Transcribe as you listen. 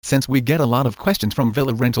Since we get a lot of questions from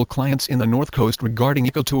villa rental clients in the North Coast regarding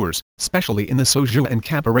eco-tours, especially in the Sojua and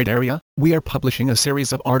Caparet area, we are publishing a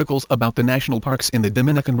series of articles about the national parks in the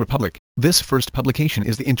Dominican Republic. This first publication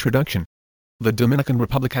is the introduction. The Dominican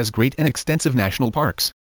Republic has great and extensive national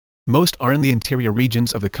parks. Most are in the interior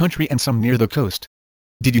regions of the country and some near the coast.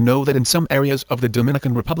 Did you know that in some areas of the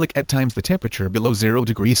Dominican Republic at times the temperature below 0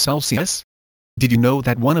 degrees Celsius? Did you know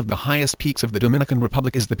that one of the highest peaks of the Dominican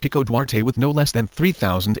Republic is the Pico Duarte with no less than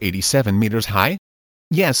 3,087 meters high?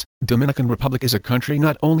 Yes, Dominican Republic is a country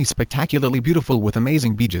not only spectacularly beautiful with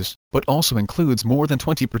amazing beaches, but also includes more than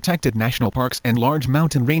 20 protected national parks and large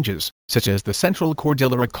mountain ranges, such as the Central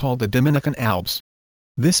Cordillera called the Dominican Alps.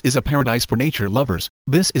 This is a paradise for nature lovers.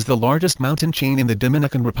 This is the largest mountain chain in the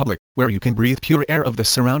Dominican Republic, where you can breathe pure air of the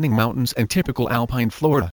surrounding mountains and typical alpine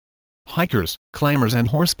flora. Hikers, climbers and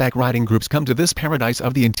horseback riding groups come to this paradise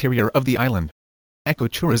of the interior of the island.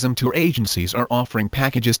 Ecotourism tour agencies are offering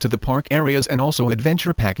packages to the park areas and also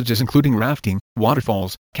adventure packages including rafting,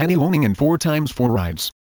 waterfalls, canyoning and 4x4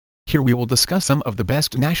 rides. Here we will discuss some of the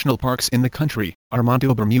best national parks in the country.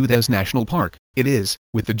 Armando Bermudez National Park. It is,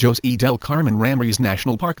 with the Jose del Carmen Ramírez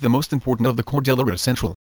National Park, the most important of the Cordillera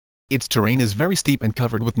Central. Its terrain is very steep and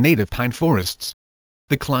covered with native pine forests.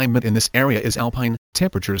 The climate in this area is alpine,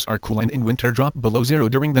 temperatures are cool and in winter drop below 0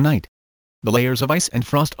 during the night. The layers of ice and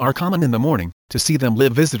frost are common in the morning. To see them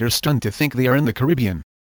live, visitors stunned to think they are in the Caribbean.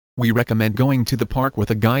 We recommend going to the park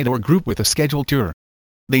with a guide or group with a scheduled tour.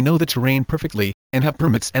 They know the terrain perfectly, and have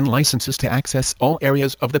permits and licenses to access all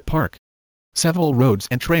areas of the park. Several roads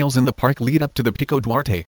and trails in the park lead up to the Pico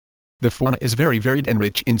Duarte. The fauna is very varied and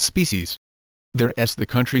rich in species. The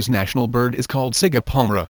country's national bird is called Siga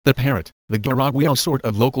palmera, the parrot, the garaguao sort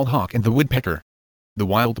of local hawk and the woodpecker. The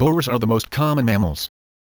wild boars are the most common mammals.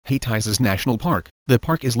 Haitises National Park. The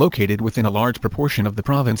park is located within a large proportion of the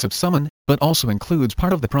province of Suman, but also includes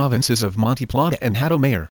part of the provinces of Monte Plata and Hato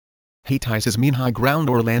Mayor. Haitises mean high ground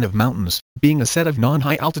or land of mountains, being a set of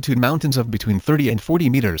non-high altitude mountains of between 30 and 40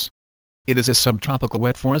 meters. It is a subtropical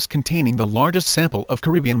wet forest containing the largest sample of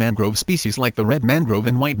Caribbean mangrove species like the red mangrove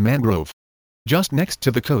and white mangrove. Just next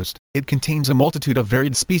to the coast, it contains a multitude of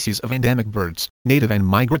varied species of endemic birds, native and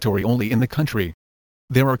migratory only in the country.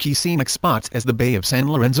 There are key scenic spots as the Bay of San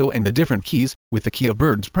Lorenzo and the different keys, with the key of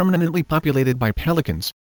birds permanently populated by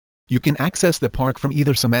pelicans. You can access the park from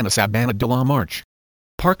either Sabana de la Marche.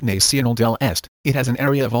 Parque Nacional del Este. It has an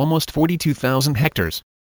area of almost 42,000 hectares.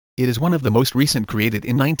 It is one of the most recent, created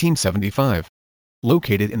in 1975.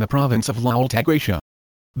 Located in the province of La Altagracia.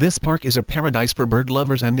 This park is a paradise for bird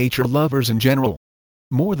lovers and nature lovers in general.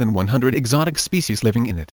 More than 100 exotic species living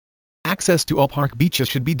in it. Access to all park beaches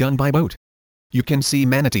should be done by boat. You can see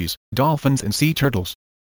manatees, dolphins and sea turtles.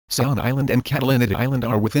 Sound Island and Catalanita Island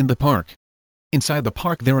are within the park. Inside the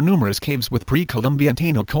park there are numerous caves with pre-Columbian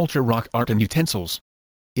Taino culture rock art and utensils.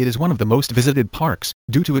 It is one of the most visited parks,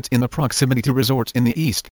 due to its in the proximity to resorts in the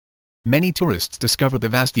east. Many tourists discover the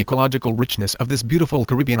vast ecological richness of this beautiful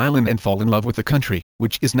Caribbean island and fall in love with the country,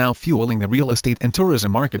 which is now fueling the real estate and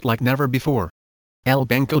tourism market like never before. El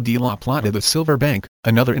Banco de la Plata. The Silver Bank,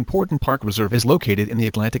 another important park reserve, is located in the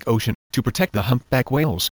Atlantic Ocean, to protect the humpback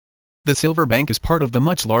whales. The Silver Bank is part of the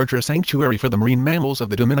much larger sanctuary for the marine mammals of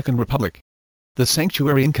the Dominican Republic. The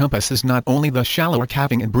sanctuary encompasses not only the shallower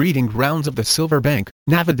calving and breeding grounds of the Silver Bank,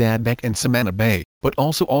 Navidad Bank and Samana Bay, but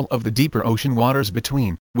also all of the deeper ocean waters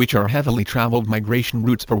between, which are heavily traveled migration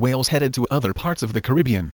routes for whales headed to other parts of the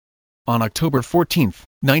Caribbean. On October 14,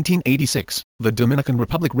 1986, the Dominican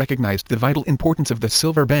Republic recognized the vital importance of the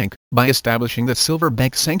Silver Bank, by establishing the Silver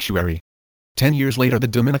Bank Sanctuary. 10 years later the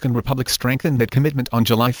Dominican Republic strengthened that commitment on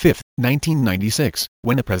July 5, 1996,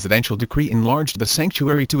 when a presidential decree enlarged the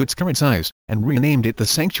sanctuary to its current size, and renamed it the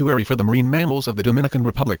Sanctuary for the Marine Mammals of the Dominican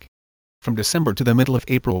Republic. From December to the middle of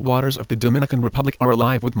April, waters of the Dominican Republic are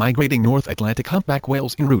alive with migrating North Atlantic humpback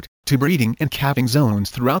whales en route to breeding and calving zones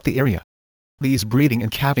throughout the area. These breeding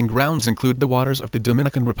and calving grounds include the waters of the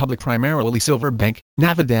Dominican Republic, primarily Silver Bank,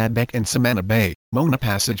 Navidad Bank and Samana Bay, Mona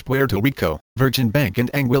Passage, Puerto Rico, Virgin Bank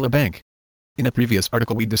and Anguilla Bank. In a previous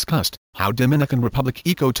article we discussed how Dominican Republic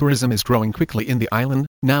ecotourism is growing quickly in the island.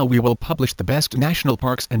 Now we will publish the best national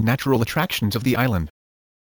parks and natural attractions of the island.